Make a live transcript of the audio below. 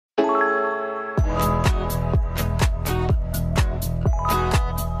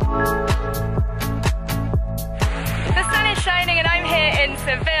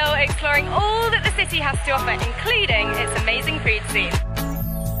to offer, including its amazing food scene.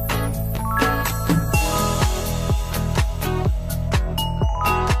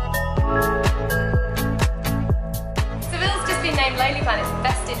 Seville's just been named Lonely Planet's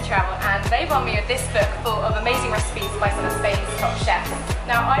best in travel, and they've won me with this book full of amazing recipes by some of Spain's top chefs.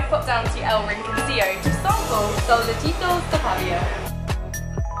 Now I've popped down to El Rinconcillo to sample Soldecitos de Pavia.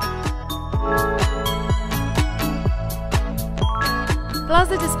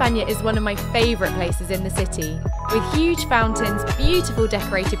 Plaza De Espana is one of my favourite places in the city, with huge fountains, beautiful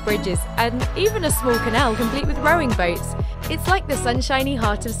decorated bridges and even a small canal complete with rowing boats. It's like the sunshiny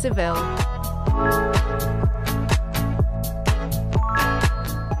heart of Seville.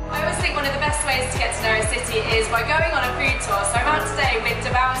 I always think one of the best ways to get to know a city is by going on a food tour. So I'm out today with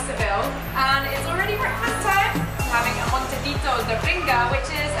Devour Seville and it's already breakfast time. I'm having a montadito de bringa,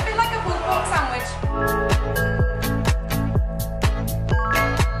 which is a bit like a pulled pork sandwich.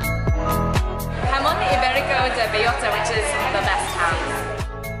 De bellota, which is the best ham.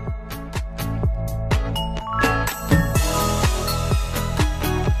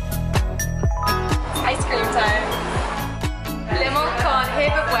 Ice cream time. Lemon con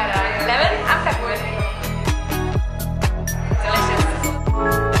hierbabuena, lemon and pepperwood. Delicious.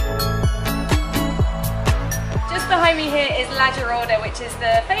 Just behind me here is La Giralda, which is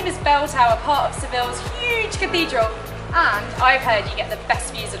the famous bell tower, part of Seville's huge cathedral. And I've heard you get the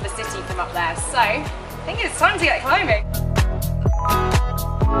best views of the city from up there, so I think it's time to get climbing.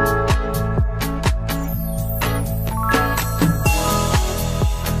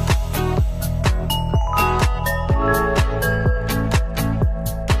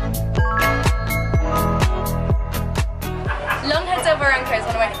 Is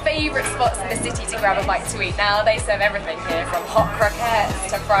one of my favourite spots in the city to grab a bite to eat. Now they serve everything here from hot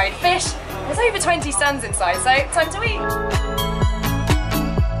croquettes to fried fish. There's over 20 stands inside, so time to eat.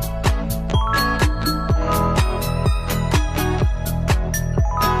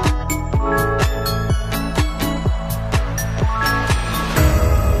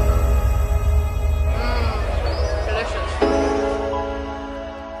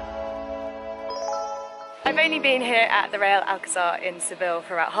 I've only been here at the Real Alcazar in Seville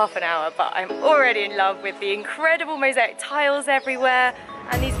for about half an hour, but I'm already in love with the incredible mosaic tiles everywhere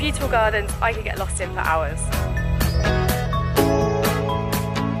and these beautiful gardens I could get lost in for hours.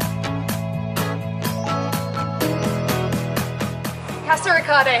 Casa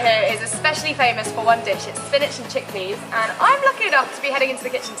Ricardo here is especially famous for one dish. It's spinach and chickpeas, and I'm lucky enough to be heading into the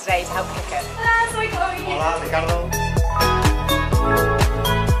kitchen today to help cook it. Hola, soy Chloe. Hola, Ricardo.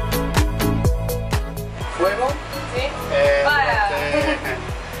 Fuego ¿Sí?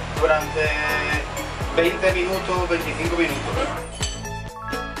 durante 20 minutos, 25 minutos.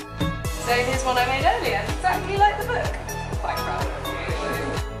 So here's one I made earlier, exactly like the book. Quite proud of you.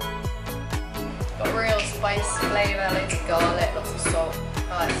 Got real spice flavour, loads of garlic, lots of salt.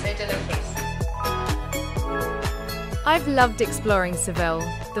 Oh, it's so delicious. I've loved exploring Seville.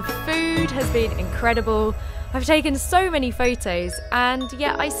 The food has been incredible. I've taken so many photos, and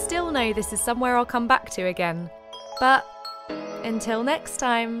yet I still know this is somewhere I'll come back to again. But until next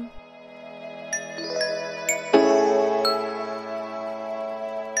time.